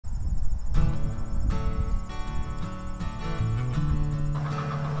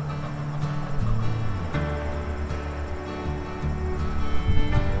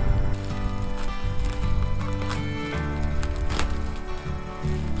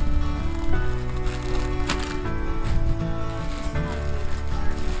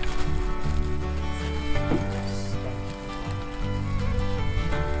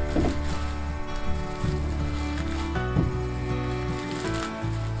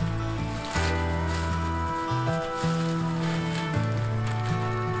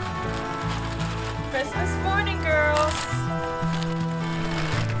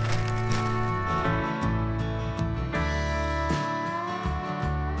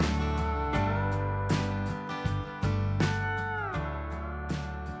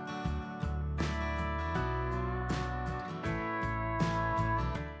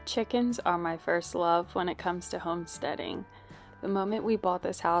Chickens are my first love when it comes to homesteading. The moment we bought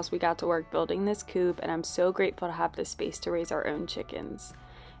this house, we got to work building this coop, and I'm so grateful to have the space to raise our own chickens.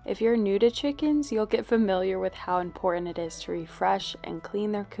 If you're new to chickens, you'll get familiar with how important it is to refresh and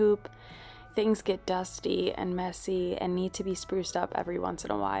clean their coop. Things get dusty and messy and need to be spruced up every once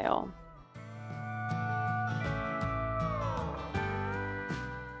in a while.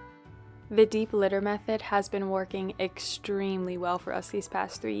 The deep litter method has been working extremely well for us these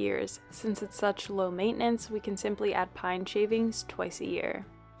past 3 years. Since it's such low maintenance, we can simply add pine shavings twice a year.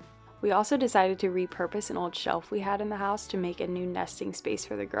 We also decided to repurpose an old shelf we had in the house to make a new nesting space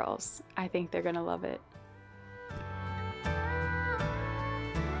for the girls. I think they're gonna love it.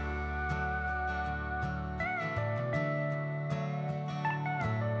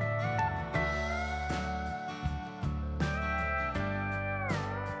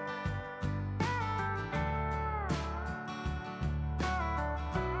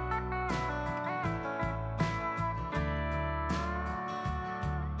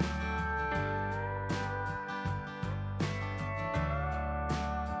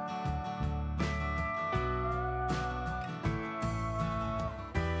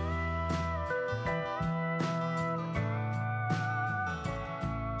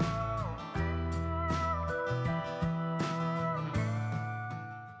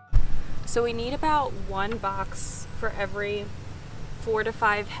 So we need about 1 box for every 4 to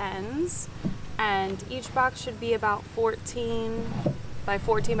 5 hens, and each box should be about 14 by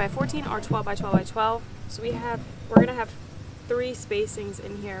 14 by 14 or 12 by 12 by 12. So we're gonna have 3 spacings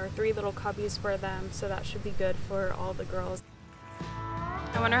in here, 3 little cubbies for them, so that should be good for all the girls.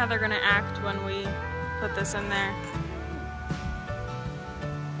 I wonder how they're gonna act when we put this in there.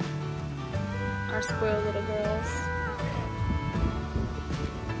 Our spoiled little girls.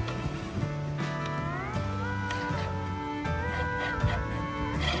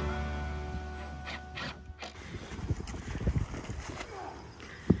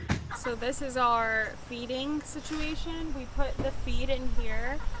 So this is our feeding situation. We put the feed in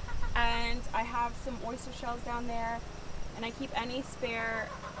here, and I have some oyster shells down there, and I keep any spare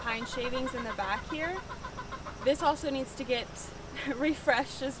pine shavings in the back here. This also needs to get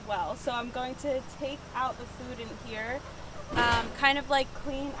refreshed as well. So I'm going to take out the food in here, kind of like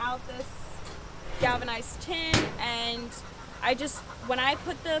clean out this galvanized tin, and when I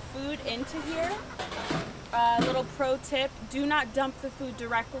put the food into here, little pro tip, do not dump the food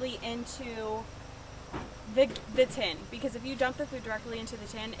directly into the tin, because if you dump the food directly into the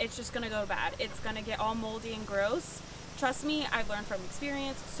tin, it's just gonna go bad. It's gonna get all moldy and gross. Trust me, I've learned from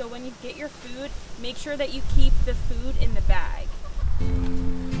experience. So when you get your food, make sure that you keep the food in the bag.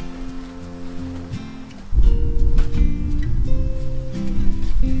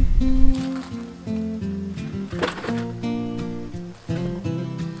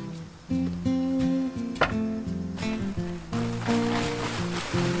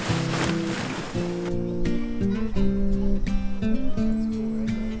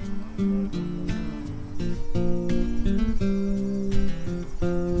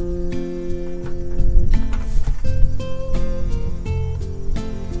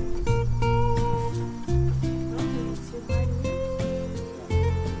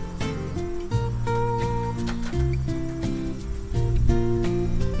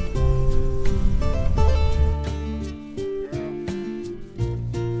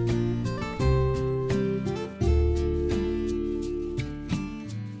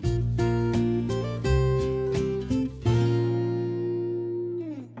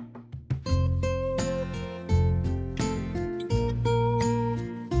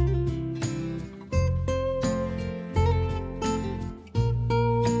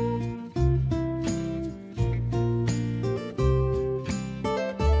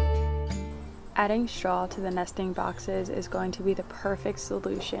 Adding straw to the nesting boxes is going to be the perfect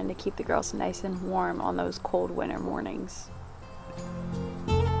solution to keep the girls nice and warm on those cold winter mornings.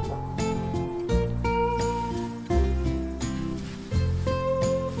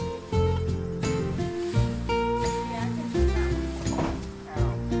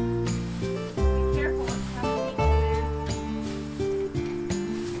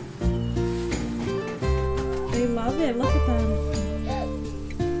 They love it, look at them.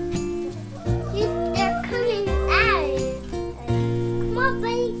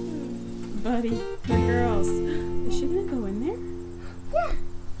 Buddy, the girls. Is she gonna go in there? Yeah.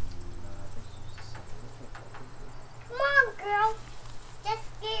 Come on, girl.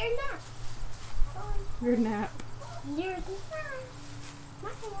 Just get your nap. Your nap. Your nap.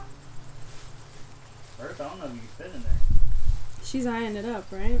 First, I don't know if you can fit in there. She's eyeing it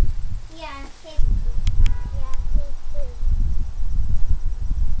up, right? Yeah.